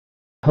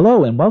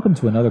Hello and welcome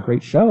to another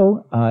great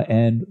show.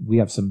 And we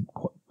have some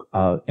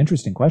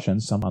interesting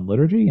questions, some on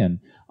liturgy and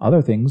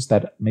other things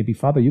that maybe,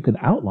 Father, you can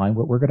outline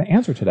what we're going to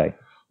answer today.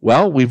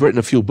 Well, we've written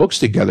a few books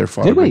together,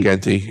 Father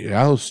Briganti.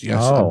 Yes,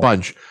 a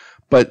bunch.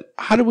 But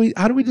how do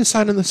we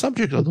decide on the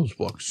subject of those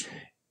books?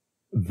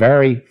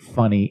 Very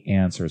funny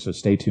answer, so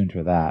stay tuned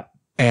for that.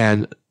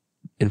 And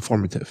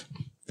informative.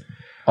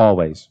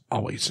 Always.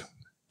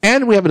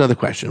 And we have another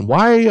question.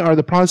 Why are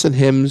the Protestant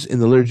hymns in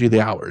the Liturgy of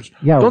the Hours?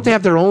 Yeah, don't they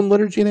have their own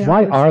Liturgy of the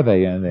Why Hours? are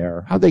they in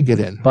there? How'd they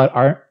get in? But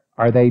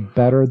are they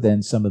better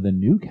than some of the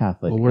new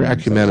Catholic Well, we're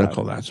hymns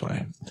ecumenical, that's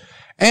why.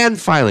 And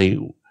finally,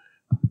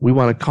 we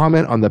want to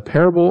comment on the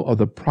parable of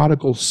the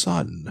prodigal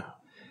son.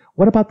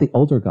 What about the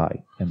older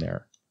guy in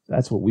there?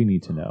 That's what we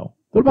need to know.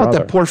 What about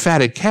that poor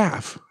fatted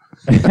calf?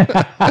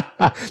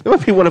 That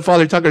might be one of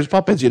Father Tucker's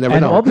puppets. You never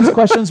know. And all these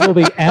questions will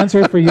be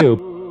answered for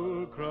you.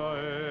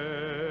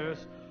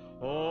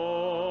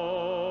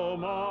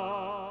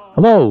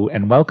 Hello,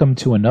 and welcome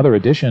to another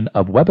edition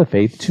of Web of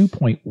Faith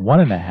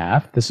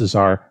 2.1.5. This is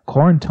our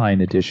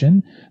quarantine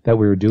edition that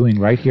we're doing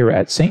right here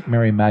at St.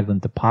 Mary Magdalene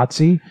de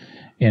Pazzi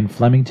in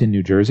Flemington,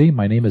 New Jersey.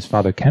 My name is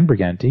Father Ken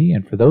Briganti,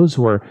 and for those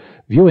who are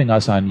viewing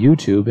us on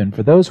YouTube, and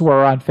for those who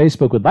are on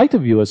Facebook would like to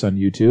view us on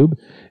YouTube,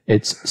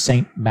 it's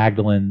St.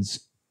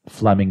 Magdalene's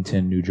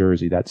Flemington, New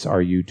Jersey. That's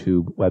our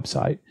YouTube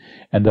website.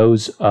 And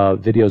those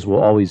videos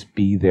will always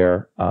be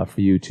there for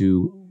you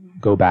to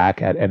go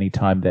back at any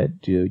time that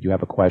you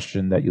have a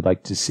question that you'd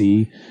like to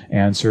see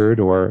answered,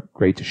 or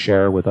great to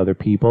share with other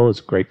people. It's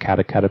a great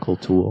catechetical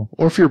tool.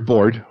 Or if you're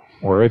bored.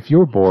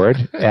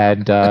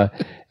 And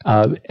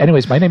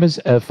anyways, my name is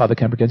Father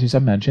Ken Briganti, as I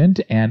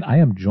mentioned, and I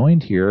am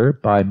joined here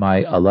by my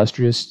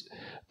illustrious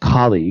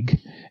colleague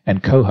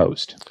and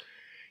co-host.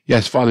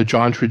 Yes, Father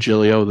John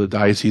Trigilio, the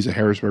Diocese of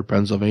Harrisburg,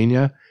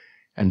 Pennsylvania,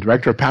 and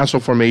Director of Pastoral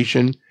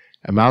Formation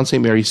at Mount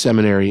St. Mary's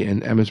Seminary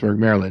in Emmitsburg,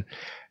 Maryland.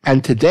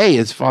 And today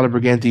is Father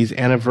Briganti's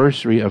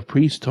anniversary of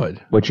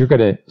priesthood. Which you're going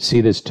to see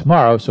this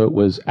tomorrow, so it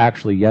was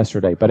actually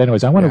yesterday. But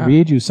anyways, I want to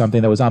read you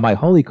something that was on my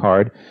holy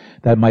card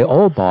that my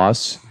old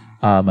boss,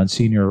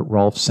 Monsignor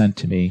Rolfe, sent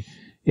to me.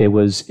 It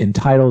was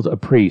entitled A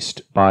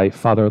Priest by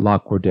Father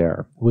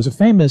Lacordaire, who was a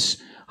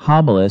famous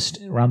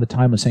homilist around the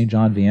time of St.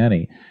 John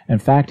Vianney. In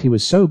fact, he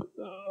was so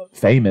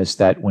famous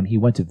that when he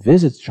went to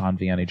visit John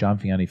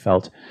Vianney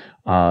felt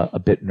a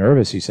bit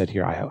nervous. He said,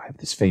 here, I have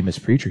this famous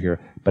preacher here.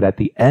 But at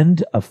the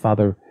end of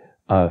Father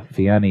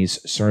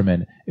Vianney's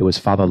sermon, it was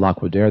Father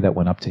Lacordaire that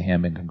went up to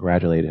him and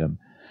congratulated him.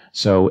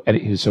 So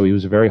he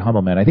was a very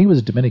humble man. I think he was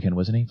a Dominican,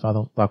 wasn't he,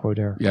 Father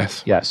Lacordaire?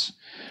 Yes.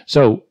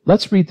 So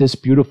let's read this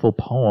beautiful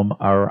poem,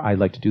 or I'd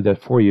like to do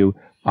that for you,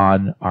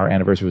 on our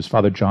anniversary. It was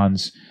Father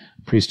John's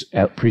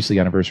priestly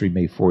anniversary,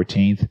 May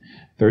 14th.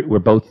 We're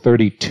both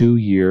 32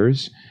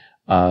 years.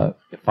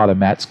 Father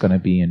Matt's going to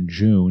be in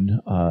June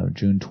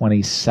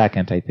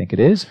 22nd, I think it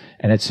is,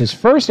 and it's his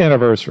first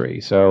anniversary,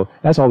 so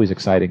that's always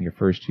exciting, your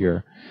first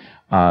year.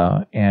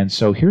 And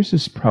so here's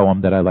this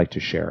poem that I like to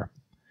share.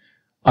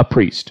 A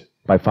Priest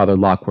by Father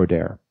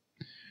Lacordaire.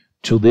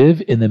 To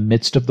live in the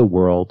midst of the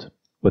world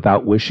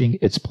without wishing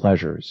its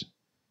pleasures,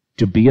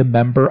 to be a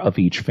member of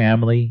each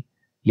family,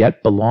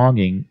 yet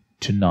belonging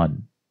to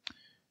none,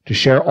 to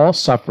share all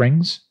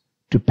sufferings,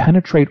 to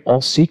penetrate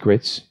all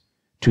secrets,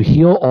 to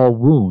heal all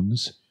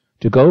wounds,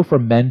 to go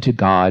from men to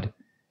God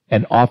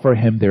and offer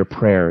him their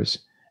prayers,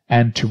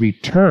 and to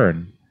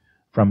return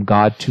from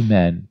God to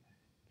men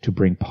to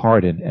bring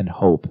pardon and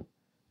hope,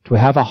 to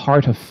have a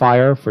heart of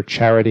fire for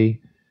charity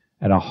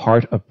and a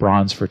heart of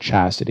bronze for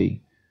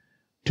chastity,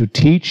 to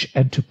teach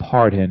and to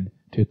pardon,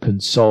 to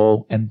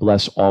console and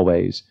bless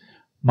always.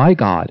 My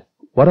God,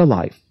 what a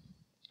life!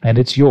 And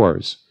it's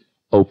yours,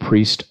 O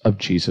priest of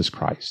Jesus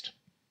Christ.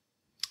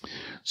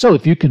 So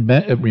if you can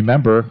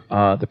remember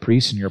the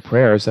priests in your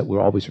prayers, that we'll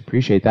always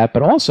appreciate that.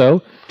 But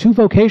also, 2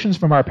 vocations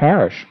from our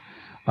parish.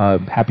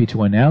 Happy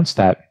to announce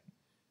that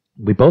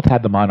we both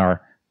had them on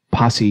our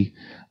posse,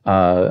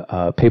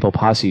 Papal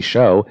Posse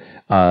show.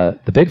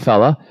 The big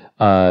fella,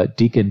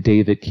 Deacon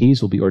David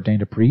Keyes, will be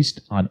ordained a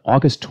priest on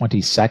August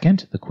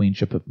 22nd, the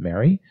Queenship of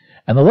Mary.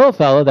 And the little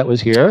fella that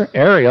was here,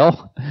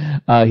 Ariel,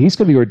 he's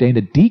going to be ordained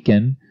a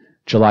deacon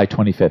July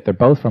 25th. They're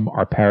both from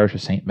our parish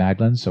of St.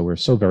 Magdalene, so we're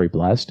so very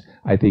blessed.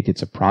 I think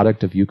it's a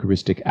product of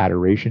Eucharistic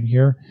adoration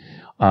here.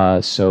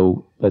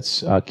 So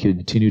let's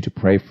continue to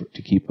pray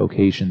to keep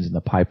vocations in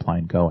the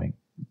pipeline going.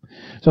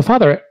 So,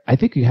 Father, I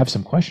think you have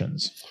some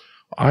questions.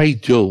 I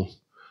do.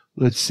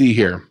 Let's see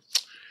here.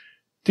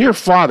 Dear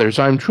Fathers,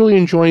 I'm truly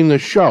enjoying the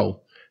show.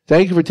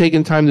 Thank you for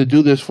taking time to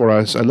do this for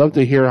us. I'd love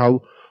to hear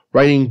how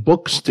writing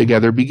books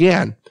together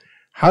began.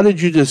 How did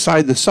you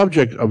decide the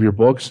subject of your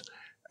books?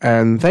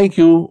 And thank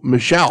you,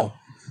 Michelle.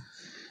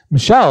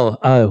 Michelle,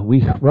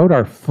 we wrote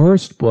our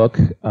first book,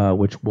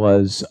 which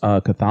was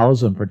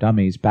Catholicism for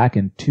Dummies, back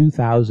in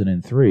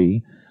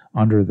 2003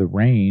 under the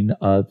reign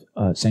of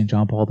St.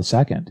 John Paul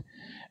II.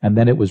 and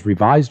then it was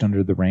revised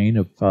under the reign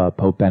of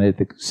Pope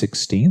Benedict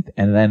XVI,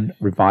 and then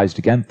revised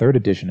again, third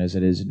edition as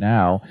it is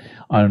now,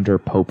 under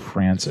Pope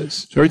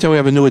Francis. So every time we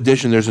have a new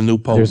edition, there's a new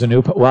pope. There's a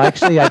new pope. Well,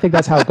 actually, I think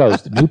that's how it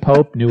goes. New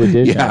pope, new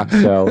edition. Yeah.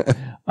 So,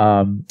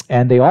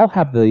 and they all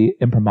have the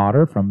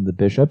imprimatur from the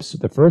bishops.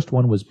 The first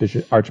one was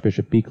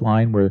Archbishop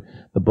Beekline, where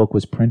the book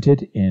was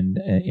printed in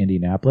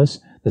Indianapolis.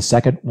 The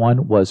second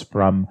one was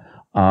from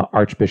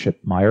Archbishop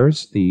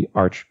Myers, the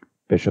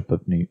Archbishop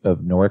of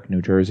Newark,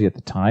 New Jersey at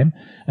the time.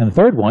 And the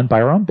third one by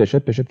our own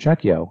bishop, Bishop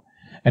Checchio.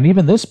 And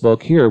even this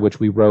book here, which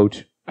we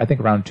wrote, I think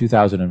around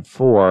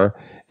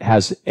 2004,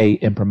 has a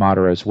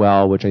imprimatur as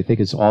well, which I think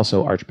is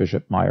also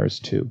Archbishop Myers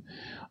too.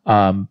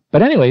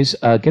 But anyways,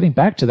 getting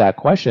back to that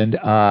question,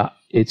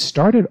 it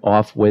started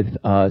off with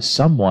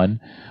someone,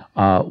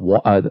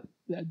 the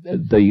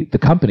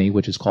company,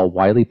 which is called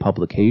Wiley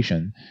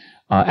Publication.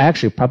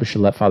 Actually, probably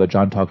should let Father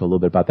John talk a little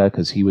bit about that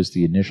because he was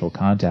the initial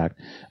contact.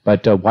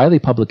 But Wiley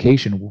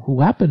Publication,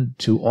 who happened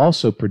to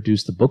also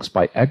produce the books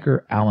by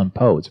Edgar Allan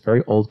Poe. It's a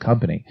very old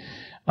company.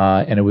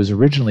 And it was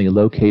originally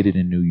located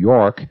in New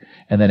York.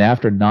 And then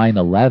after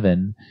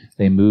 9/11,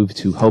 they moved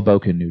to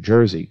Hoboken, New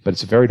Jersey. But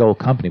it's a very old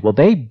company. Well,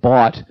 they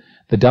bought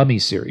the Dummy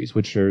series,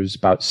 which there's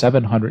about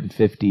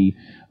 750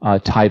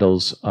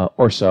 titles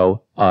or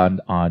so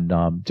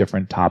on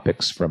different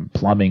topics, from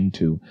plumbing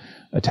to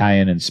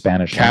Italian and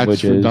Spanish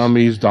languages. Cats for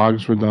dummies,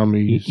 dogs for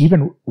dummies.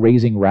 Even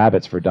raising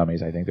rabbits for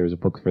dummies. I think there was a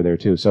book for there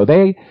too. So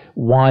they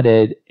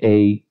wanted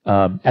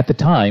at the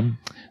time,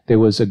 there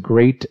was a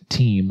great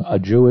team, a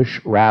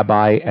Jewish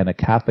rabbi and a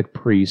Catholic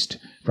priest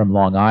from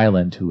Long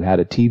Island who had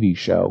a TV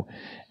show,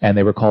 and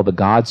they were called the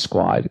God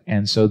Squad.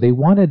 And so they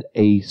wanted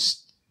a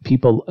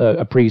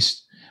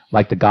priest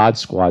like the God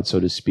Squad, so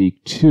to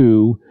speak,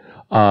 to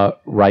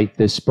write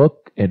this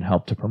book and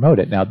help to promote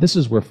it. Now, this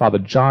is where Father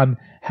John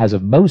has a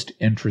most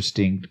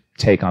interesting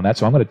take on that,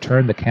 so I'm going to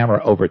turn the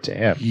camera over to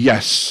him.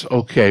 Yes.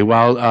 Okay.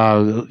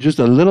 Well, just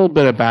a little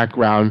bit of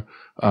background.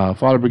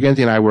 Father Briganti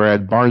and I were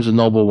at Barnes &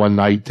 Noble one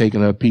night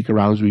taking a peek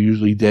around, as we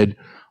usually did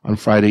on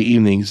Friday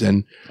evenings.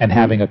 And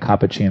having a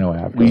cappuccino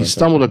after. We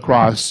stumbled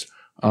across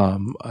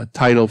a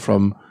title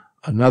from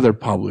another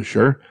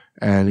publisher,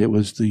 and it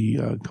was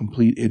the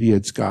Complete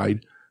Idiot's Guide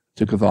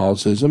to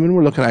Catholicism. And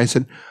we're looking, I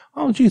said,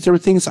 oh, geez, there were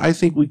things I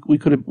think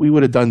we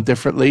would have done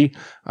differently.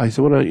 I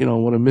said, what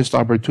a missed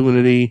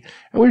opportunity.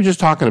 And we were just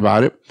talking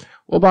about it.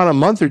 Well, about a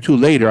month or two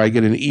later, I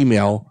get an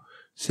email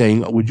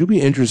saying, would you be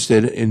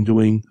interested in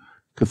doing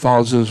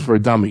Catholicism for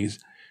Dummies?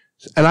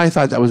 And I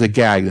thought that was a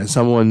gag, that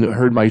someone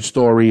heard my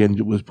story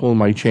and was pulling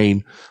my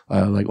chain,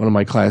 like one of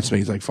my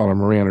classmates, like Father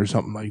Moran or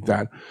something like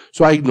that.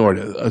 So I ignored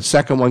it. A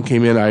second one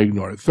came in, I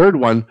ignored it. Third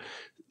one,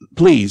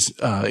 please,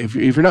 if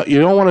you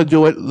don't want to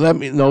do it, let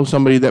me know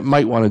somebody that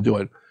might want to do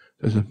it.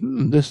 I said,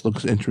 this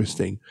looks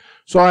interesting.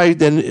 So I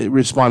then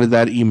responded to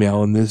that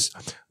email, and this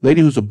lady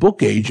who's a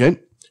book agent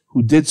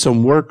who did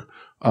some work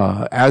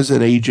as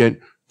an agent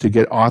to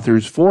get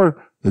authors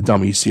for the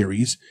Dummy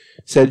series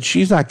said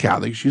she's not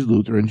Catholic, she's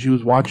Lutheran. She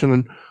was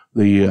watching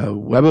the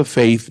Web of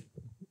Faith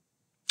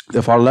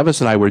that Father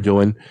Levis and I were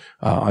doing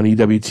on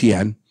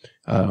EWTN.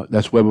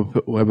 That's Web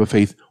of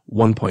Faith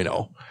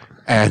 1.0.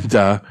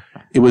 And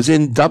it was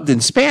dubbed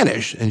in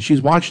Spanish, and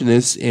she's watching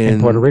this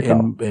in Puerto Rico,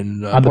 on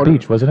the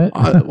beach, wasn't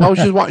it?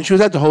 Well, she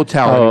was at the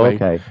hotel anyway.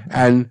 Okay.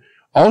 And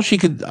all she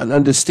could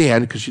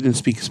understand, because she didn't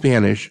speak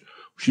Spanish,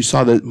 she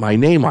saw my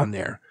name on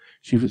there.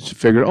 She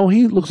figured, oh,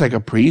 he looks like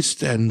a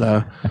priest,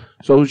 and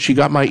so she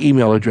got my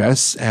email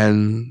address,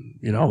 and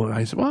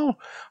I said, well,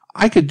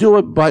 I could do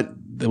it, but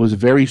there was a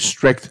very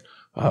strict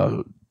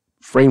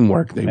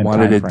framework. They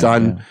wanted it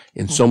done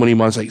in so many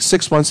months. Like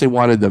 6 months, they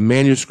wanted the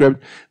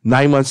manuscript.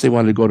 9 months, they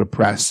wanted to go to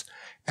press.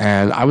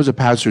 And I was a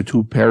pastor of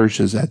 2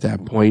 parishes at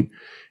that point,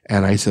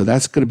 and I said,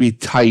 that's going to be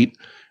tight.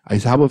 I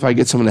said, how about if I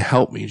get someone to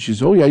help me? And she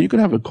said, oh, yeah, you can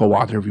have a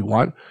co-author if you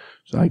want.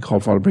 So I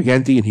called Father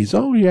Briganti, and he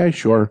said, oh, yeah,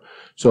 sure.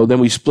 So then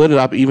we split it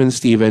up, even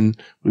Stephen.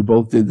 We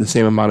both did the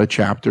same amount of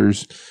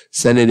chapters,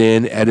 sent it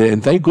in, edit,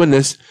 and thank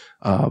goodness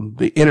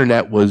the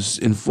internet was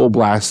in full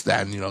blast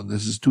then.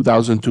 This is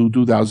 2002,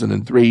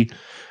 2003,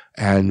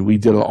 and we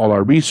did all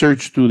our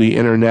research through the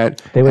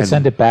internet. They would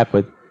send it back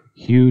with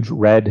huge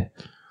red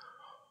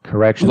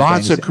corrections.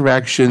 Lots of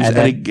corrections, and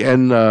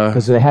again,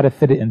 because they had to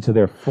fit it into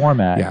their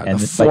format. Yeah, and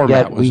the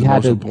format was we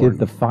had to important. give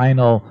the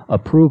final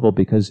approval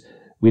because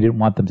we didn't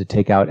want them to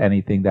take out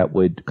anything that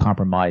would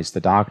compromise the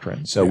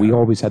doctrine. So we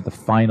always had the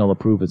final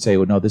approval and say,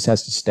 well, no, this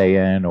has to stay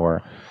in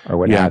or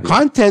what have you.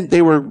 Content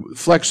they were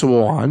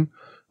flexible on.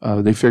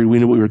 They figured we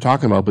knew what we were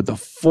talking about, but the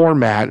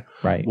format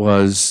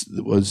was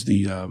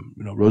the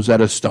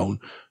Rosetta Stone,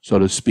 so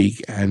to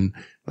speak, and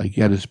like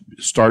you had to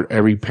start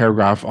every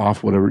paragraph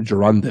off whatever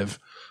gerundive.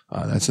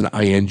 That's an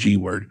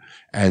ing word,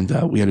 and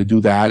we had to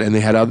do that. And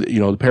they had other,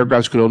 the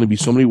paragraphs could only be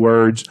so many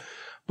words,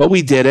 but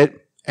we did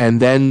it,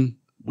 and then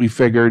we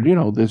figured,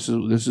 this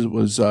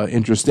was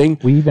interesting.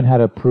 We even had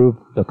to approve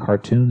the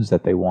cartoons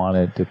that they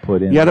wanted to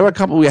put in. Yeah, there were a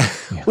couple.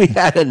 We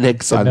had a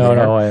nix on there.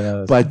 No, I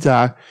know. But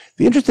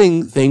the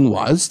interesting thing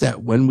was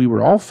that when we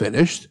were all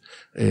finished,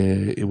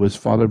 It was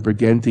Father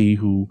Briganti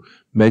who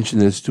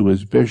mentioned this to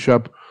his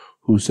bishop,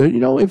 who said,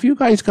 if you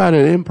guys got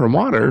an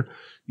imprimatur,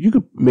 you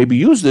could maybe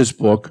use this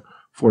book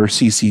for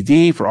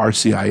CCD, for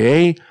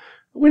RCIA.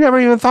 We never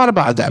even thought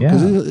about that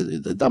because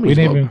the dummies. We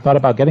didn't even thought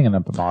about getting an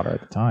imprimatur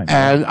at the time.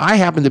 And I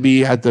happened to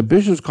be at the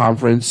bishops'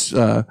 conference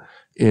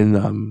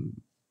in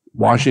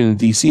Washington,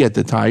 D.C. at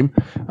the time.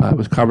 I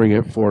was covering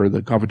it for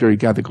the Confraternity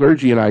Catholic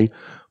Clergy, and I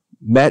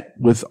met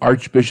with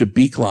Archbishop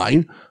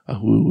Beekline,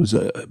 who was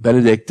a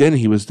Benedictine.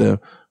 He was the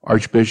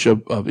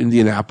Archbishop of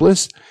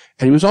Indianapolis.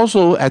 And he was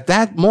also, at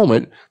that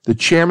moment, the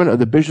chairman of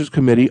the Bishops'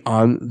 Committee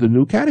on the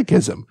New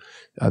Catechism.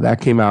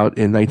 That came out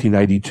in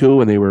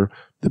 1992, and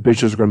the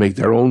bishops were going to make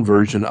their own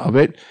version of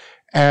it.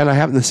 And I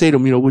happened to say to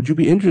him, would you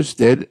be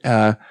interested?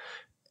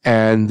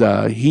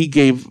 And he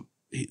gave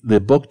the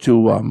book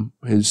to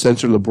his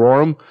censor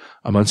librorum,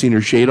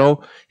 Monsignor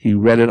Shadle. He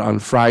read it on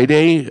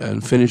Friday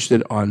and finished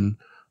it on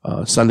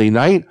Sunday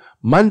night.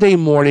 Monday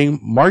morning,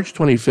 March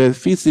 25th,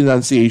 Feast of the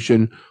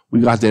Annunciation,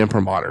 we got the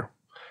imprimatur.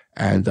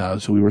 And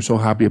so we were so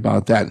happy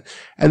about that.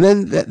 And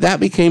then that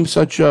became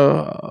such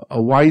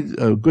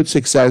a good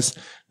success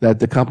that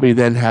the company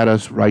then had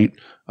us write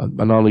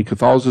not only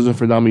Catholicism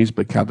for Dummies,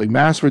 but Catholic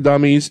Mass for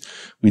Dummies.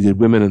 We did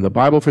Women in the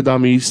Bible for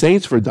Dummies,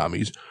 Saints for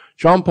Dummies,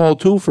 John Paul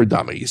II for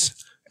Dummies.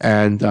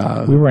 And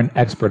we were an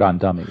expert on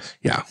dummies.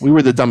 Yeah, we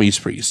were the dummies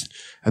priest.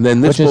 And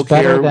then this book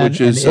here,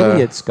 which is an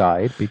idiot's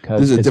guide,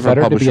 because it's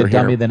better to be a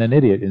dummy than an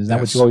idiot. Isn't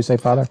that what you always say,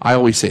 Father? I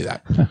always say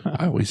that.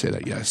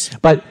 Yes.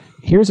 But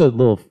here's a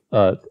little,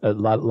 a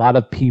lot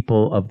of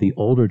people of the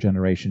older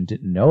generation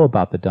didn't know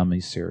about the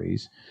Dummies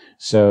series.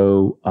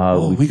 So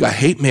we got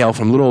hate mail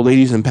from little old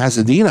ladies in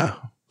Pasadena.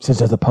 Says,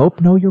 does the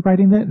Pope know you're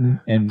writing that?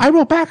 And I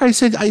wrote back. I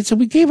said,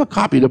 we gave a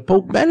copy to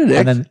Pope Benedict.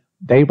 And then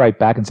they write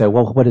back and say,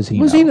 well, what does he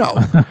know? What does he know?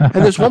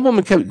 And this one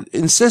woman kept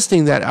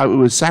insisting that it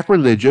was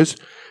sacrilegious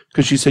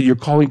because she said, you're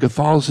calling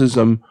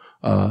Catholicism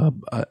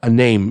a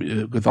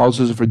name,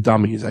 Catholicism for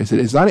Dummies. I said,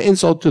 it's not an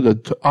insult to the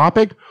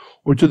topic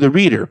or to the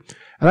reader.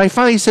 And I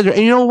finally said,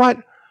 and you know what?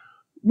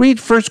 Read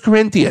 1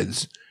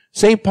 Corinthians.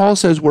 St. Paul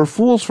says we're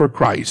fools for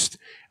Christ.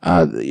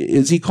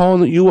 Is he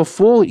calling you a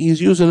fool? He's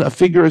using a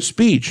figure of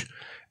speech.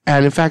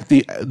 And in fact,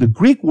 the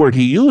Greek word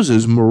he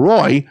uses,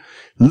 moroi,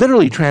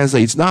 literally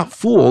translates not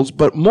fools,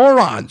 but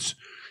morons.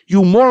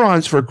 You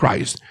morons for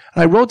Christ.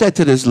 And I wrote that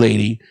to this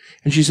lady,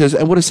 and she says,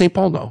 and what does St.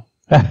 Paul know?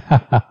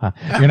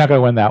 You're not going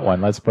to win that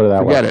one. Let's put it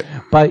that way. Forget it.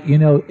 But,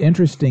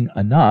 interesting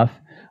enough,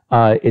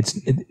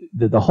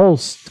 the whole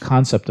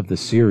concept of the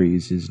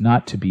series is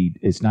not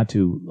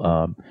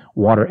to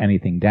water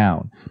anything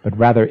down, but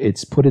rather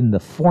it's put in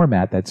the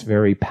format that's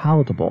very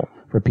palatable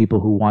for people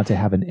who want to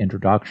have an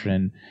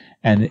introduction.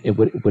 And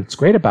what's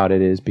great about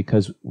it is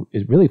because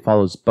it really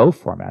follows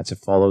both formats. It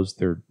follows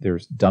their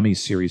dummy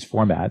series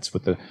formats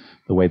with the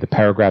way the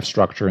paragraph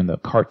structure and the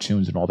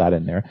cartoons and all that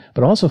in there,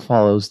 but also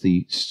follows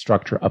the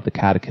structure of the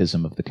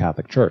Catechism of the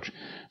Catholic Church.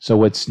 So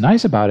what's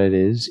nice about it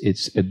is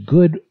it's a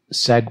good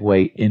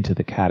segue into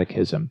the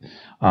Catechism,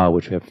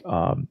 which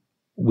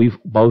we've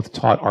both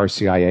taught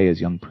RCIA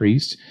as young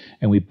priests,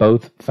 and we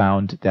both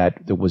found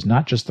that there was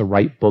not just the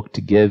right book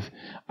to give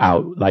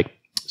out. Like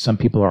some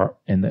people are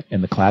in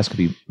the class could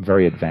be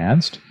very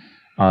advanced.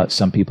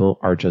 Some people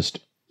are just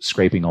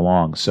scraping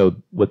along. So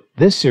what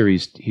this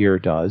series here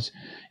does,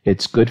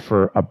 it's good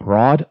for a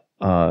broad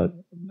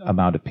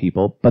amount of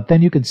people. But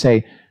then you can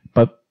say,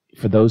 but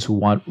for those who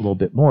want a little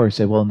bit more,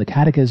 say, well, in the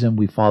Catechism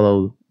we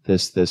follow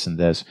this, this, and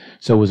this.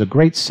 So it was a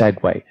great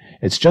segue.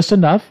 It's just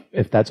enough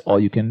if that's all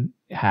you can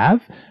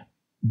have,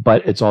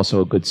 but it's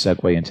also a good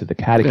segue into the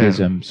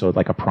Catechism, so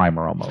like a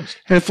primer almost.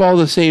 And it follows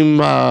the same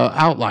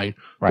outline.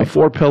 Right. The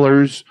 4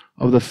 pillars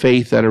of the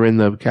faith that are in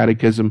the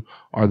Catechism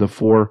are the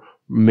 4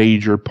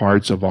 major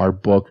parts of our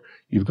book.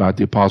 You've got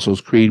the Apostles'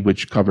 Creed,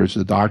 which covers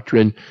the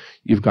doctrine.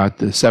 You've got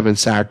the 7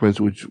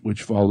 sacraments,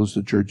 which follows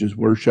the Church's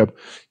worship.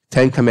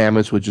 10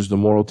 Commandments, which is the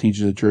moral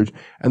teaching of the Church.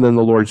 And then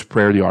the Lord's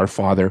Prayer, the Our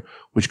Father,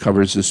 which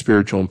covers the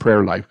spiritual and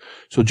prayer life.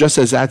 So just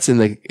as that's in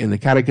the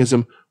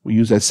Catechism, we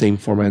use that same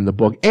format in the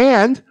book.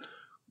 And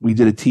we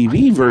did a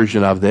TV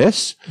version of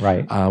this.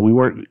 Right.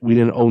 We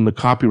didn't own the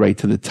copyright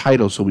to the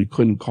title, so we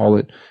couldn't call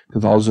it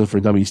Catholicism for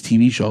Dummies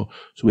TV show.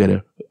 So we had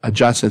to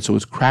adjust it. So it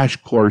was Crash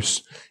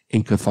Course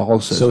in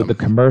Catholicism. So the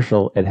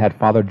commercial, it had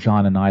Father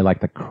John and I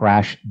like the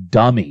crash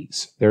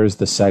dummies. There's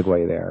the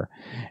segue there.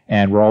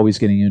 And we're always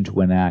getting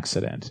into an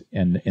accident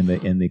in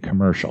the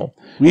commercial.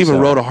 We even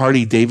wrote a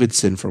Harley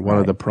Davidson for one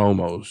of the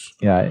promos.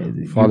 Yeah.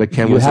 Father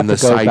Ken was in the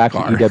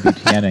sidecar. You have to go back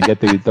to EWTN and get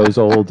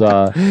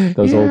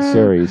those old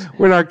series.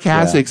 We're in our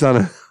Catholics on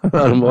a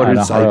motorcycle. On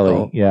a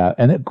Harley, yeah.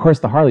 And of course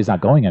the Harley's not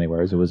going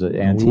anywhere. It was an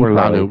antique We weren't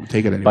allowed Harley, to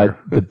take it anywhere.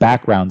 But the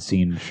background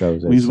scene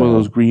shows it. We use one of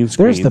those green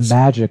screens. There's the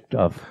magic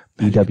of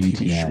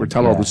EWTN. We're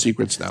telling all the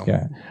secrets now.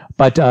 Yeah,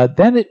 but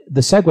then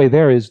the segue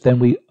there is then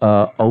we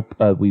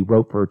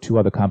wrote for 2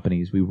 other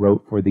companies. We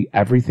wrote for the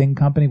Everything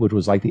Company, which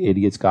was like the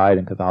Idiot's Guide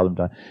and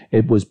Catholicism.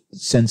 It was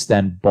since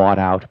then bought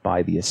out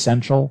by the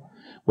Essential,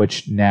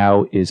 which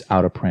now is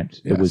out of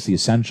print. Yes. It was the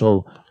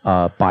Essential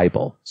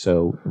Bible,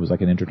 so it was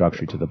like an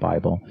introductory to the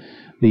Bible.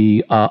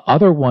 The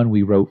other one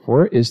we wrote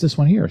for is this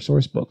one here,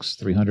 Source Books,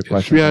 300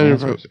 Questions.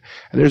 300,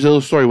 and there's a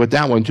little story with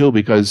that one too,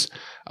 because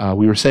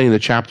we were sending the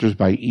chapters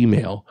by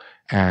email,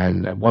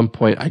 and at one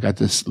point I got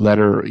this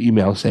letter or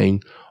email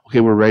saying, okay,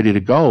 we're ready to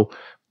go.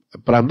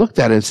 But I looked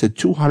at it and it said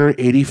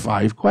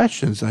 285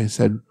 questions. I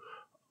said,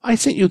 I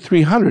sent you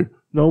 300.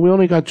 No, we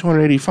only got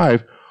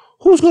 285.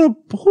 Who's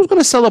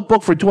gonna sell a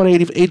book for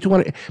 288,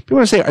 200? People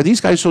are say, are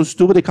these guys so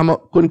stupid they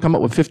couldn't come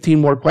up with 15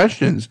 more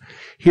questions?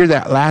 Here,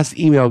 that last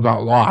email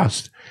got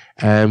lost.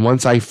 And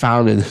once I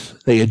found it,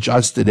 they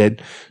adjusted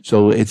it.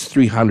 So it's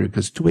 300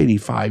 because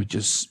 285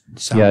 just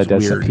sounds weird. Yeah,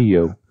 that's a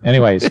PU.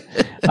 Anyways,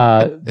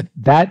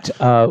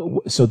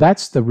 so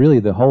that's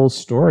the whole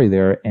story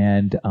there.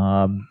 And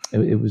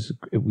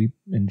we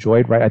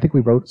enjoyed, right? I think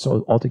we wrote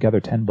altogether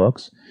 10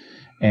 books.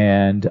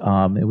 And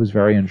it was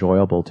very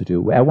enjoyable to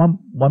do. At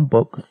one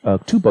book,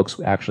 2 books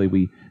actually,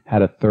 we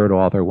had a third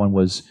author. One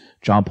was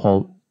John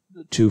Paul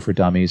II for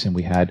Dummies, and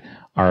we had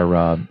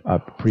our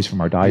priest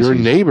from our diocese. Your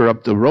neighbor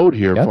up the road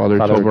here, yep, Father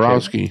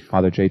Toborowski.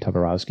 Father J.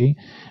 Toborowski.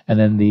 And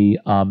then the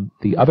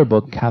other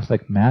book,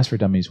 Catholic Mass for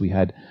Dummies, we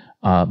had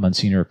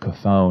Monsignor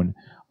Cofone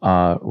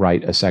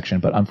write a section.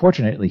 But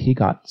unfortunately, he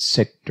got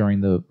sick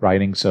during the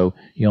writing, so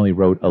he only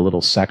wrote a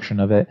little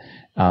section of it.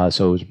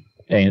 So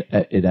it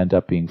ended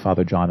up being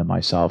Father John and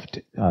myself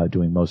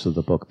doing most of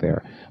the book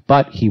there.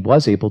 But he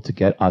was able to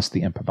get us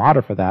the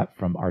imprimatur for that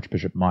from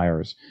Archbishop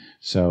Myers.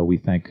 So we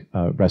think,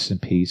 rest in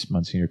peace,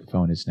 Monsignor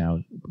Cofone is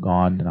now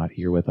gone, not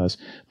here with us.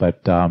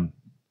 But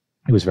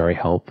it was very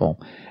helpful.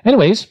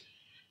 Anyways,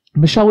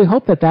 Michelle, we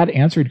hope that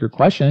answered your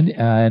question.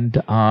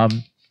 And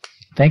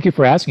thank you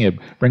for asking.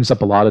 It brings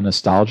up a lot of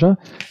nostalgia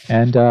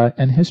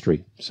and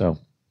history. So,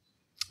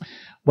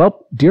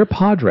 well, dear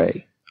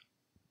Padre,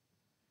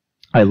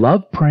 I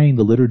love praying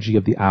the Liturgy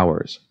of the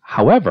Hours.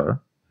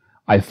 However,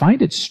 I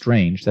find it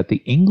strange that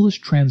the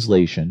English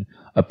translation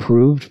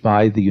approved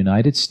by the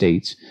United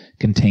States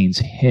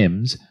contains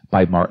hymns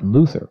by Martin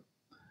Luther.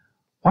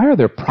 Why are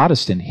there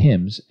Protestant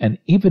hymns, and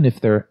even if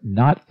they're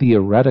not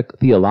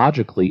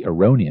theologically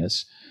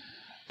erroneous,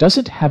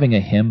 doesn't having a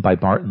hymn by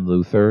Martin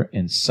Luther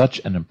in such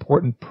an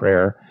important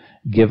prayer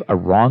give a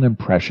wrong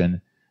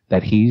impression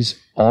that he's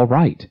all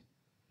right?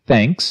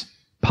 Thanks,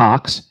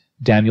 Pox,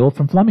 Daniel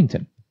from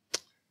Flemington.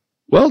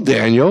 Well,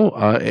 Daniel,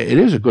 it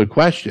is a good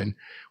question.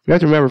 We have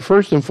to remember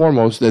first and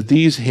foremost that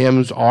these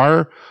hymns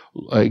are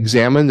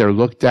examined, they're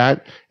looked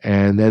at,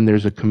 and then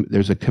there's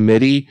a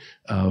committee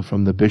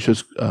from the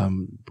Bishops'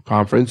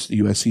 Conference. The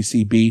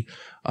USCCB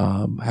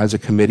has a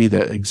committee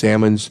that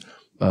examines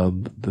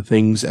the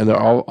things, and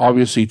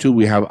obviously too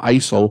we have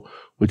ISO,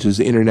 which is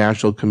the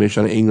International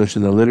Commission on English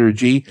in the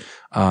Liturgy.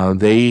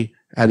 They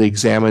had to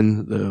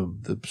examine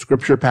the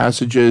scripture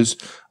passages,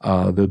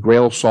 the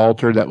Grail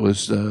Psalter. That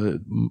was the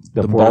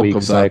bulk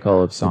of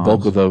cycle of Psalms. The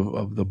bulk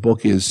of the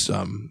book is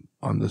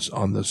on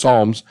the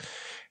Psalms,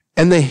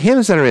 and the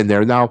hymns that are in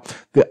there. Now,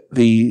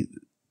 the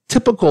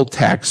typical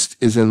text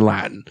is in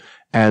Latin,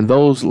 and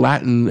those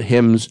Latin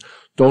hymns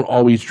don't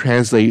always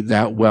translate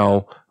that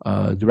well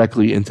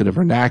directly into the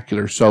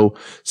vernacular. So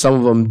some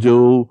of them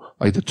do,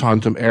 like the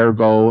Tantum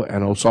Ergo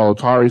and O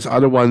Salutaris.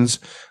 Other ones,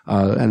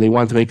 and they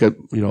want to make it,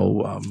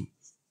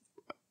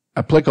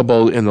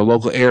 applicable in the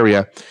local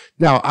area.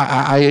 Now,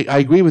 I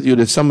agree with you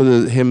that some of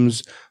the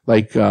hymns,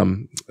 like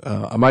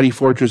A Mighty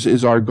Fortress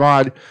Is Our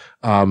God,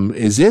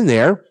 is in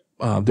there.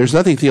 There's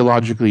nothing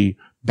theologically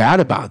bad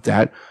about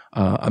that.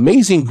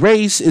 Amazing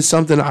Grace is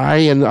something I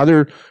and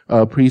other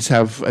priests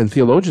and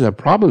theologians have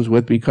problems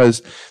with,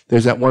 because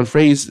there's that one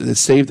phrase that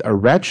saved a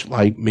wretch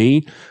like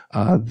me.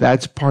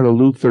 That's part of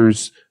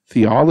Luther's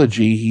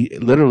theology. He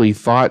literally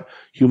thought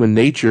human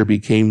nature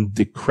became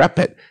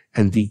decrepit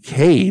and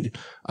decayed.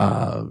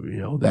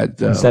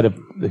 Instead of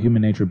the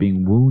human nature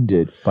being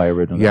wounded by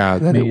original sin. Yeah,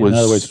 that it was, in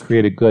other words,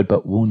 created good,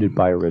 but wounded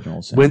by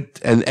original sin.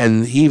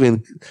 And he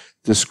even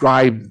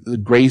described the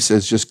grace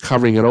as just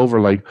covering it over,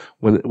 like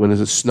when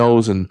it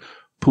snows and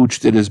Pooch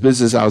did his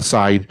business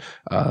outside.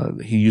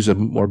 He used a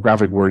more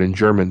graphic word in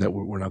German that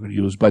we're not going to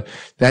use, but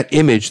that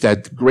image,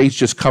 that grace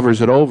just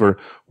covers it over.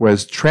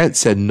 Whereas Trent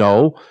said,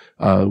 no,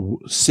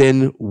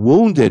 sin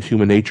wounded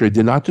human nature, it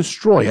did not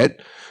destroy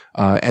it.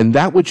 And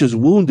that which is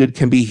wounded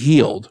can be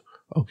healed.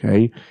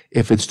 Okay.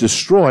 If it's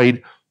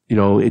destroyed,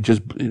 it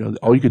just,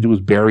 all you could do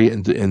is bury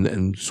it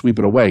and sweep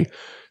it away.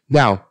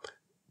 Now,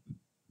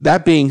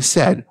 that being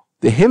said,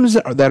 the hymns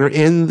that are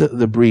in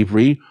the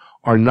breviary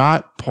are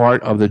not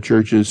part of the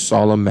church's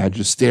solemn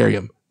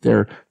magisterium.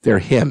 They're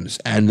hymns,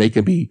 and they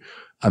can be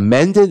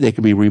amended, they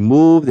can be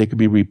removed, they can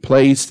be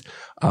replaced.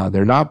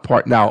 They're not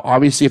part. Now,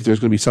 obviously, if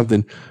there's going to be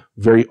something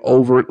very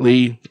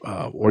overtly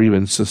or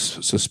even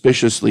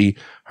suspiciously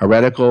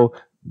heretical,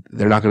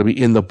 they're not going to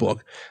be in the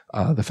book.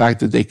 The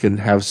fact that they can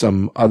have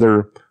some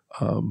other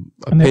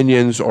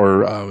opinions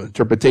or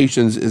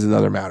interpretations is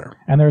another matter.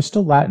 And there are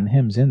still Latin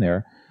hymns in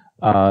there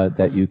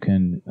that you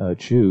can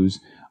choose.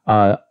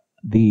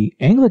 The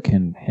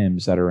Anglican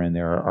hymns that are in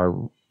there are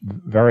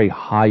very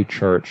high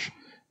church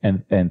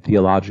and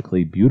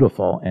theologically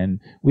beautiful. And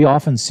we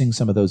often sing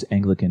some of those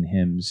Anglican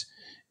hymns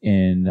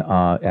in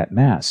at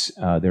Mass.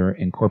 They're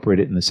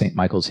incorporated in the St.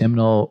 Michael's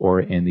hymnal or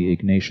in the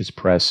Ignatius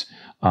Press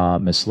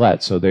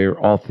Missalette. So they're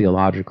all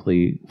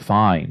theologically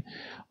fine.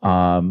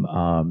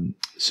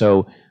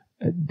 So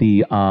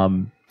the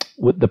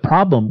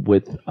problem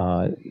with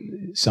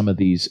some of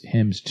these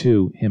hymns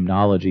too,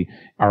 hymnology,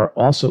 are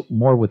also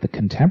more with the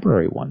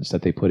contemporary ones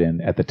that they put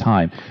in at the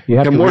time. You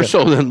have and more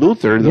so than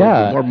Luther. The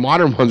more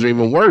modern ones are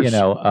even worse.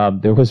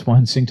 There was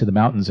one, "Sing to the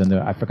Mountains," and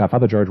I forgot,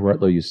 Father George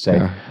Wertlow used to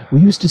say,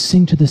 "We used to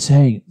sing to the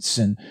saints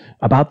and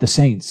about the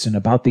saints and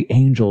about the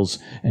angels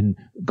and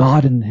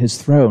God and His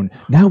throne.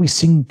 Now we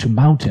sing to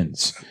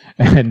mountains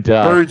and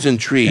birds and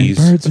trees,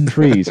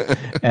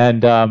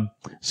 and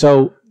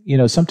so."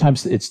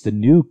 Sometimes it's the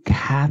new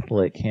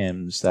Catholic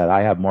hymns that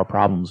I have more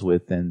problems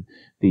with than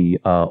the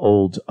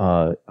old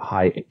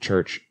high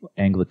church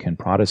Anglican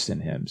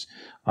Protestant hymns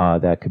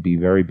that could be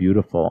very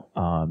beautiful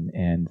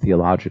and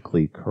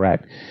theologically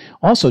correct.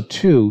 Also,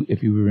 too,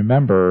 if you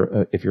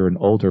remember, if you're an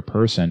older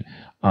person,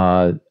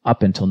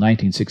 up until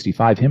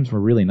 1965, hymns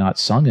were really not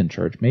sung in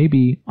church,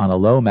 maybe on a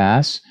low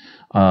Mass,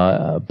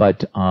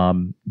 but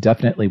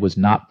definitely was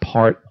not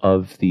part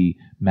of the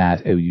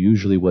Mass. It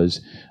usually was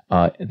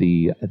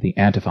the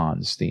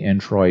antiphons, the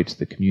introit,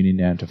 the communion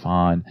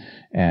antiphon,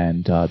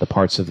 and the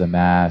parts of the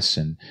Mass,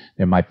 and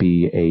there might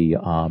be a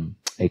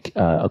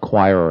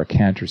choir or a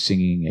cantor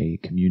singing a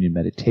communion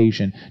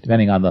meditation,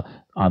 depending on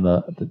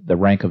the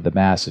rank of the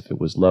Mass. If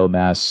it was low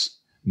Mass,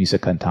 Missa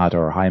cantata,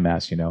 or high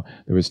Mass, there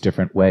was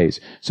different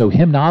ways. So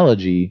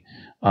hymnology,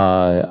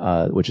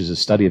 which is a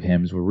study of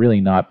hymns, were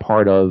really not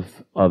part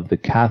of the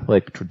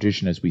Catholic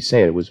tradition as we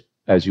say it. It was,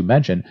 as you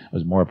mentioned, it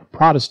was more of a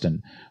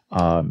Protestant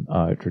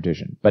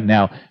tradition. But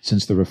now,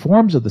 since the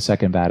reforms of the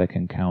Second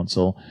Vatican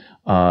Council,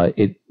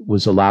 it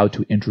was allowed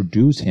to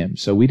introduce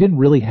hymns. So we didn't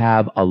really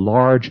have a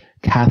large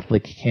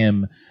Catholic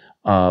hymn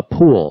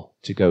pool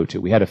to go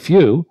to. We had a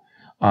few,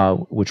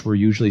 which were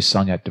usually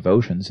sung at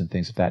devotions and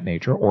things of that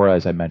nature, or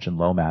as I mentioned,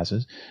 low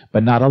masses,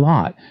 but not a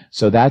lot.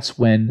 So that's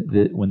when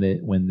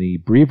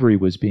the breviary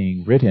was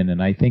being written,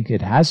 and I think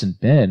it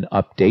hasn't been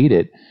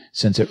updated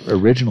since it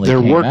originally came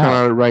out. They're working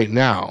on it right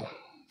now.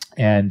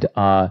 And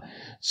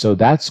so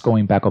that's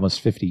going back almost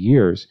 50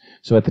 years.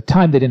 So at the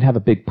time, they didn't have a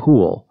big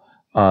pool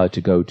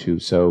to go to.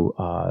 So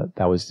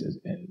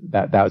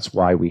that's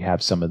why we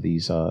have some of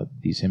these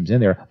hymns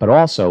in there. But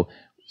also,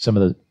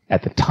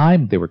 at the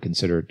time, they were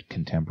considered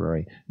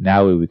contemporary.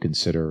 Now we would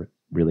consider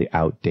really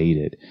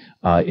outdated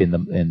in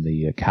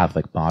the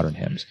Catholic modern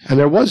hymns. And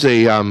there was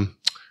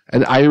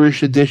an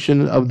Irish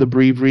edition of the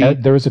breviary.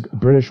 There was a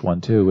British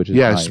one too, which is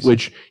nice.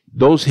 Which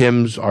those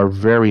hymns are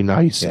very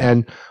nice. Yeah.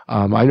 And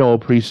I know a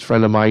priest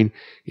friend of mine.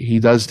 He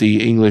does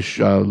the English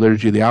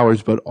Liturgy of the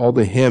Hours, but all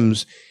the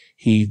hymns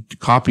he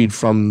copied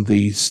from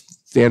the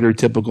standard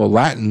typical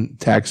Latin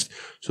text.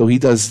 So he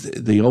does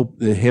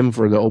the hymn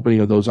for the opening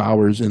of those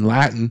hours in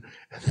Latin,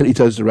 and then he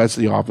does the rest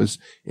of the office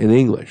in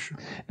English.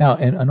 Now,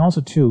 and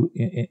also too,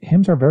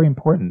 hymns are very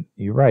important.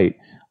 You're right,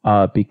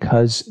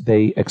 because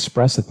they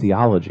express a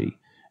theology,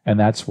 and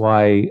that's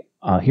why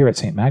here at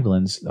St.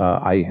 Magdalene's,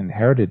 I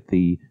inherited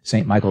the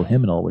St. Michael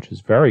hymnal, which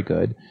is very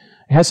good.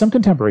 It has some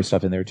contemporary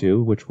stuff in there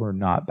too, which were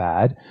not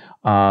bad.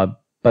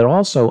 But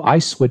also, I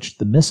switched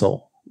the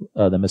missal,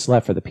 the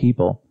missalette for the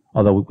people,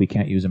 although we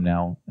can't use them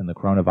now in the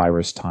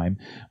coronavirus time.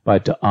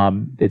 But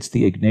it's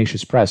the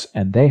Ignatius Press,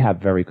 and they have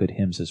very good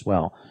hymns as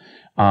well.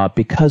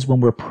 Because when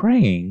we're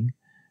praying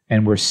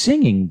and we're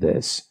singing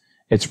this,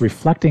 it's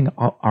reflecting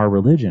our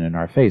religion and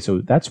our faith. So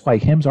that's why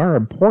hymns are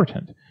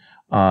important,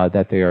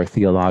 that they are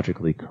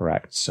theologically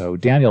correct. So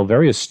Daniel,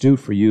 very astute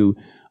for you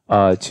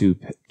to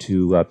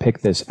pick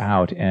this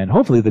out. And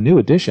hopefully the new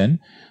edition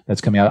that's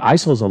coming out,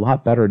 ISIL is a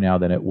lot better now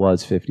than it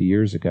was 50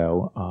 years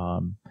ago.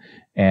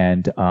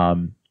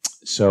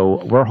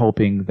 So we're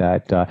hoping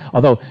that,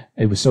 although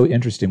it was so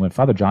interesting when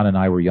Father John and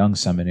I were young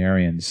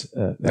seminarians,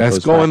 that's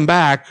going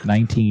back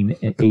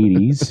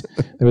 1980s,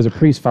 there was a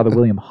priest, Father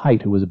William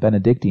Height, who was a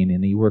Benedictine,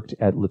 and he worked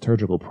at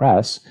Liturgical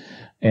Press,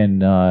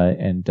 and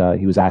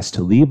he was asked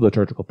to leave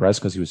Liturgical Press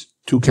because he was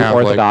too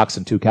Orthodox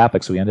and too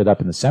Catholic, so he ended up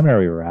in the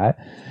seminary we were at.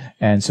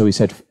 And so he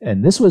said,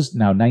 and this was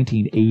now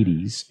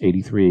 1980s,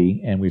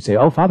 83, and we'd say,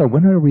 "Oh, Father,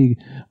 when are we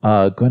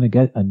going to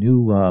get a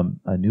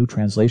new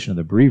translation of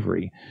the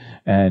breviary?"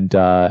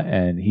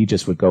 And he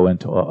just would go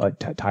into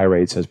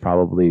tirade, says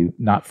probably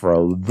not for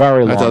a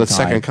very long time. Until the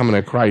second coming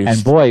of Christ.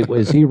 And boy,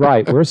 was he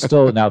right. We're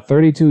still, now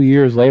 32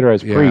 years later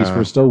as priests,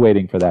 we're still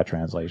waiting for that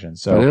translation.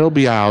 So but it'll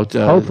be out.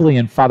 Hopefully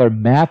in Father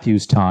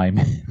Matthew's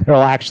time,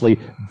 there'll actually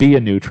be a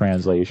new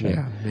translation.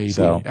 Yeah, maybe.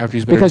 So, after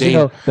he's been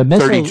ordained the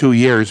missal, 32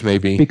 years,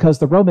 maybe. Because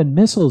the Roman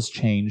missals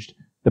changed.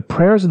 The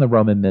prayers in the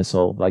Roman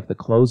missal, like the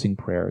closing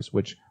prayers,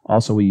 which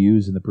also we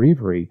use in the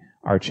breviary,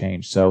 are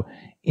changed. So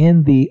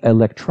in the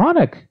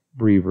electronic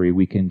breviary,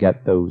 we can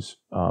get those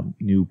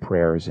new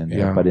prayers in there.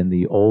 Yeah. But in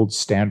the old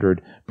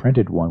standard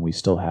printed one, we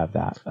still have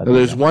that.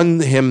 There's one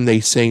hymn they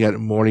sing at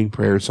morning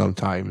prayer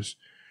sometimes.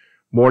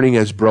 Morning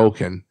is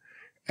broken.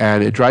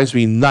 And it drives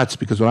me nuts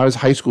because when I was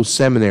high school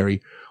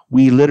seminary,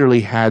 we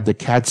literally had the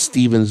Cat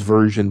Stevens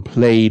version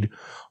played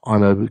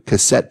on a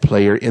cassette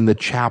player in the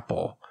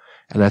chapel.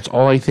 And that's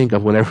all I think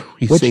of whenever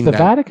we sing the that.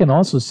 Vatican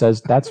also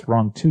says that's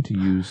wrong, too, to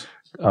use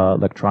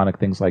electronic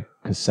things like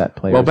cassette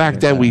players. Well, back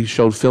then we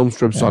showed film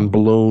strips on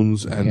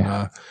balloons,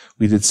 and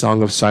we did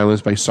Song of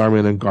Silence by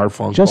Simon and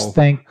Garfunkel. Just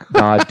thank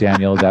God,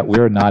 Daniel, that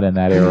we're not in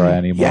that era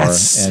anymore,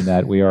 and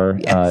that we are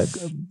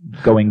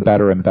going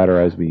better and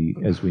better as we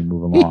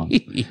move along.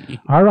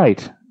 All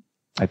right.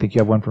 I think you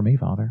have one for me,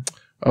 Father.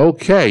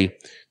 Okay.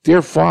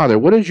 Dear Father,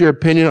 what is your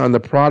opinion on the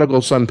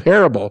prodigal son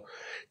parable?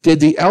 Did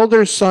the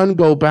elder son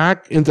go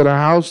back into the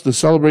house to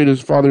celebrate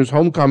his father's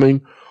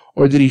homecoming,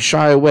 or did he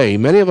shy away?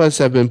 Many of us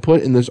have been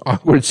put in this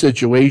awkward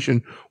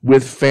situation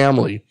with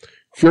family.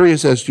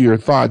 Curious as to your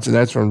thoughts, and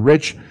that's from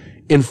Rich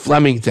in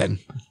Flemington.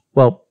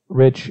 Well,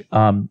 Rich,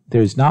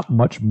 there's not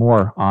much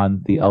more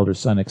on the elder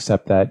son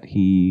except that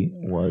he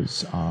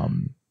was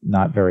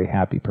not very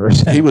happy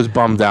person. He was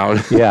bummed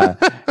out. Yeah.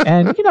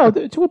 And,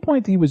 to a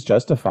point, he was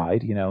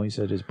justified. He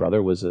said his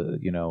brother was a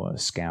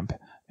scamp,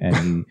 and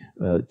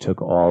he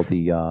took all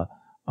the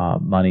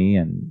money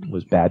and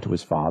was bad to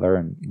his father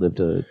and lived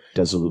a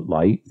dissolute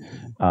life.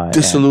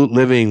 Dissolute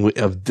living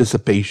of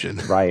dissipation.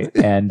 Right.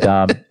 And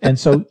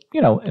so,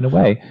 in a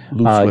way,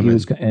 he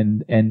was,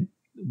 and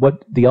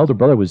what the elder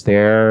brother was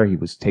there, he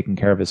was taking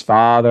care of his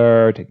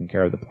father, taking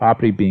care of the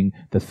property, being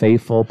the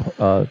faithful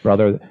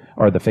brother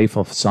or the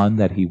faithful son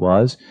that he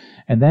was.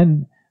 And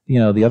then,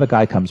 the other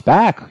guy comes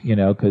back,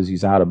 because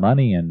he's out of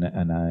money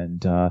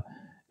and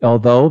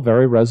although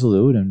very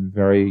resolute and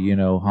very,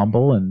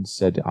 humble, and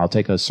said, I'll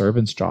take a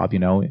servant's job,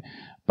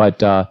 but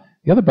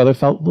the other brother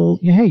felt, well,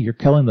 hey, you're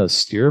killing the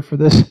steer for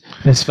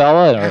this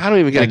fella. I don't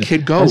even get a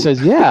kid goat. He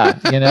says, yeah,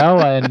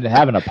 and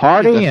having a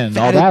party and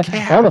all that.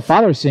 Calf. All the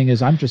father's saying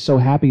is, I'm just so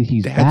happy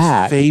he's Dad's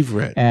back.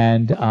 Favorite.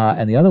 And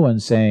the other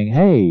one's saying,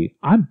 hey,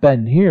 I've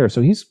been here.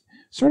 So he's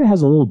sort of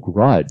has a little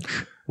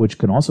grudge, which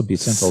can also be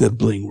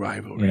sibling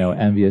rivalry.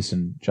 Envious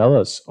and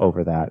jealous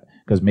over that,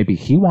 because maybe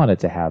he wanted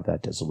to have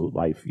that dissolute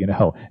life,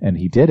 and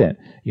he didn't,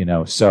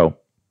 so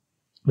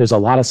there's a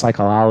lot of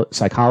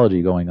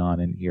psychology going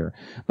on in here.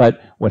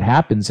 But what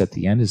happens at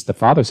the end is the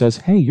father says,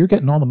 hey, you're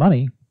getting all the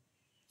money.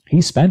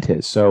 He spent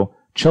his, so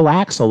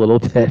chillax a little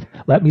bit.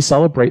 Let me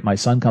celebrate my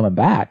son coming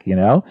back,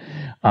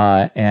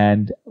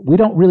 and we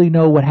don't really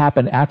know what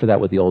happened after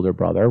that with the older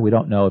brother. We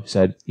don't know if he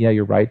said, yeah,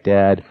 you're right,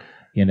 Dad,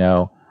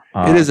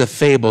 it is a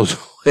fable.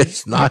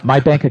 It's not. My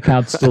bank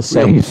account's still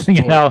safe.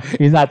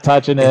 He's not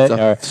touching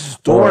it,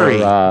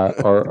 story,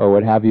 or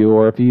what have you,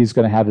 or if he's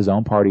going to have his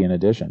own party in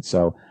addition.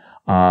 So,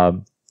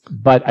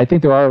 but I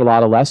think there are a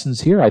lot of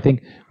lessons here. I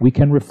think we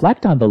can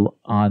reflect on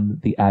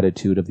the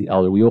attitude of the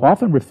elder. We will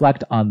often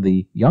reflect on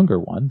the younger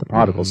one, the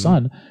prodigal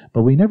son,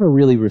 but we never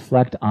really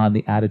reflect on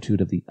the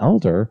attitude of the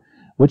elder,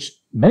 which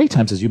many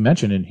times, as you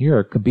mentioned in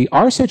here, could be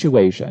our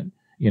situation.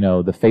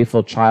 The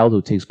faithful child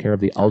who takes care of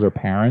the elder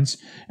parents,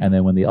 and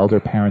then when the elder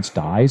parents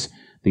dies,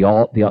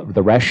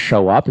 the rest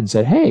show up and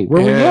said, "Hey,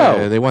 where we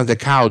go?" They want the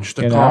couch,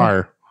 the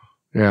car.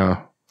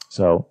 Yeah.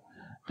 So,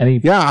 I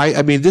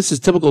mean, this is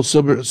typical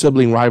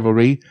sibling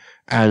rivalry,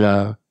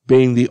 and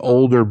being the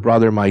older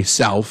brother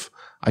myself,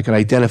 I can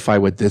identify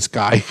with this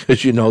guy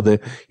because the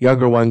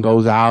younger one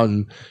goes out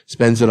and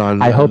spends it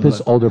on. I hope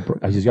his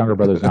younger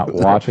brother's not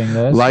watching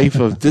this. Life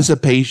of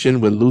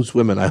dissipation with loose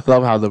women. I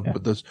love how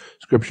the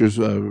scriptures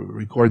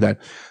record that.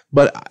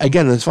 But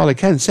again, as Father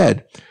Ken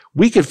said,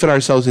 we could fit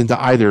ourselves into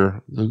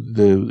either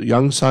the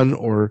young son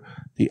or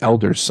the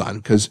elder son,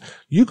 because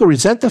you could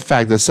resent the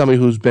fact that somebody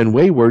who's been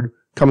wayward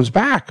comes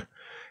back.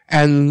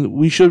 And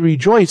we should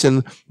rejoice.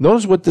 And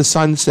notice what the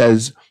son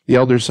says, the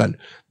elder son,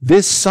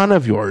 this son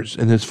of yours.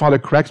 And his father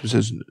corrects him and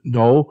says,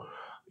 no,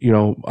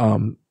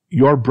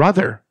 your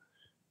brother.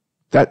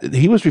 That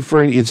he was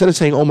referring, instead of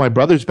saying, oh, my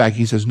brother's back,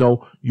 he says,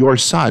 no, your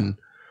son.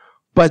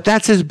 But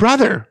that's his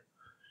brother.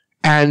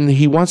 And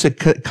he wants to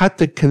cut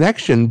the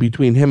connection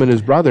between him and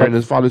his brother. And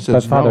his father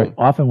says, but Father,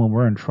 often when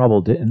we're in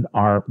trouble, didn't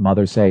our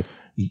mother say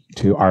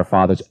to our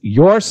fathers,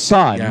 your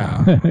son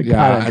got in trouble?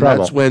 And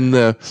that's when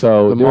the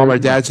mom or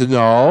dad said,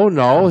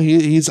 no,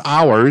 he's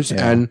ours.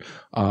 Yeah.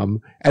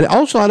 And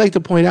also I'd like to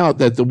point out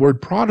that the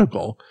word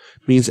prodigal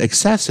means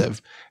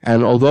excessive.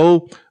 And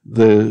although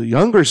the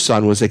younger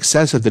son was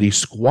excessive that he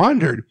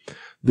squandered,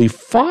 the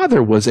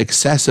father was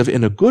excessive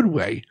in a good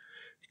way,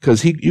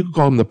 because you could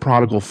call him the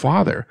prodigal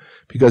father,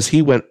 because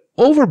he went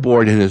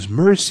overboard in his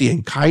mercy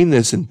and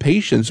kindness and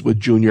patience with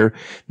Junior.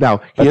 Now,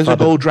 he doesn't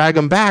go drag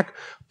him back,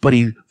 but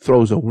he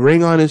throws a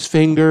ring on his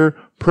finger,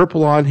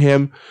 purple on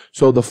him.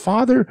 So the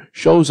Father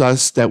shows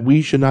us that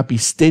we should not be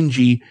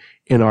stingy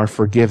in our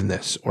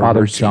forgiveness or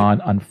Father mercy.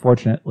 John,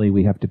 unfortunately,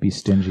 we have to be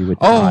stingy with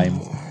time.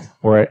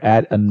 We're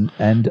at an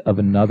end of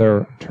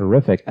another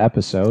terrific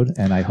episode,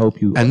 and I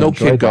hope you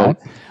enjoyed that.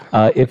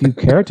 If you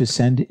care to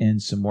send in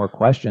some more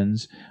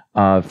questions,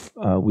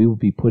 we will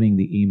be putting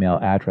the email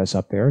address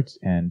up there,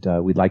 and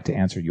we'd like to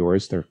answer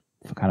yours. They're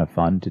kind of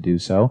fun to do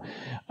so.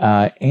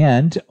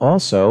 And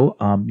also,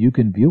 you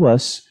can view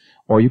us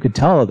or you could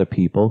tell other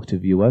people to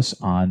view us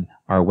on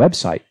our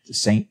website, the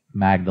St.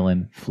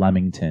 Magdalene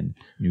Flemington,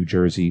 New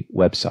Jersey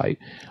website.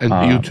 And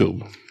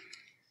YouTube.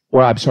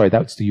 Well, I'm sorry,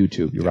 that's the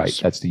YouTube. You're right.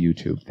 That's the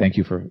YouTube. Thank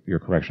you for your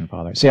correction,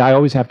 Father. See, I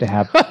always have to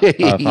have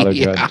Father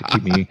Judd to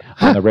keep me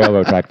on the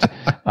railroad track.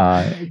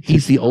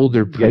 He's the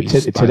older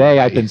priest. Today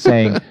I've been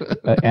saying,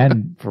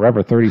 and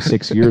forever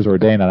 36 years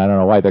ordained, and I don't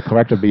know why. The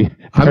correct would be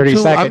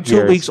 32nd I'm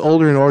 2 weeks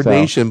older in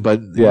ordination,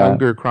 but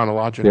younger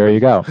chronologically. There you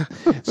go.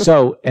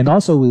 So, and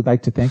also we'd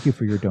like to thank you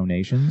for your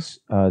donations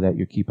that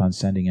you keep on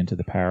sending into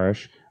the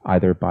parish,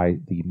 either by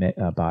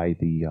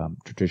the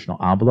traditional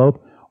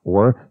envelope,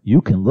 or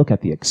you can look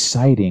at the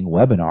exciting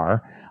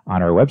webinar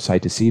on our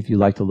website to see if you'd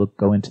like to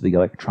go into the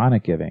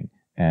electronic giving.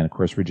 And, of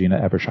course, Regina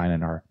Evershine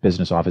in our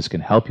business office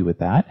can help you with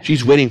that.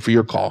 She's waiting for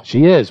your call.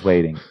 She is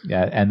waiting.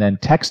 Yeah, and then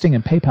texting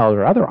and PayPal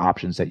are other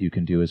options that you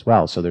can do as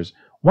well. So there's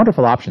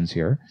wonderful options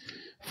here.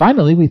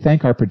 Finally, we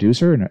thank our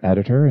producer and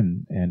editor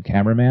and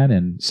cameraman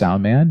and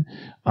sound man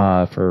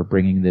for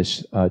bringing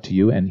this to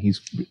you. And he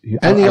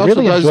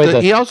also does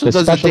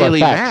the daily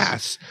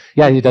mass.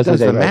 Yeah, he does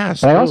the mass.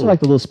 But I also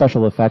like the little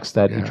special effects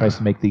that he tries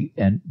to make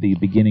the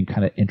beginning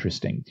kind of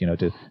interesting,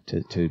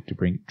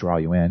 to draw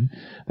you in.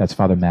 That's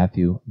Father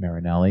Matthew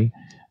Marinelli.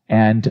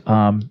 And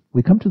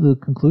we come to the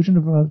conclusion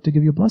of to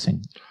give you a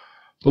blessing.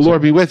 The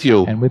Lord be with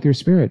you. And with your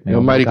spirit. May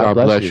Almighty God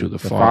bless you, the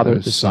Father,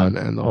 the Son,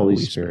 and the Holy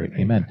Spirit.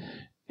 Amen.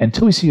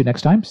 Until we see you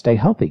next time, stay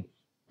healthy.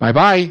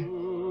 Bye-bye.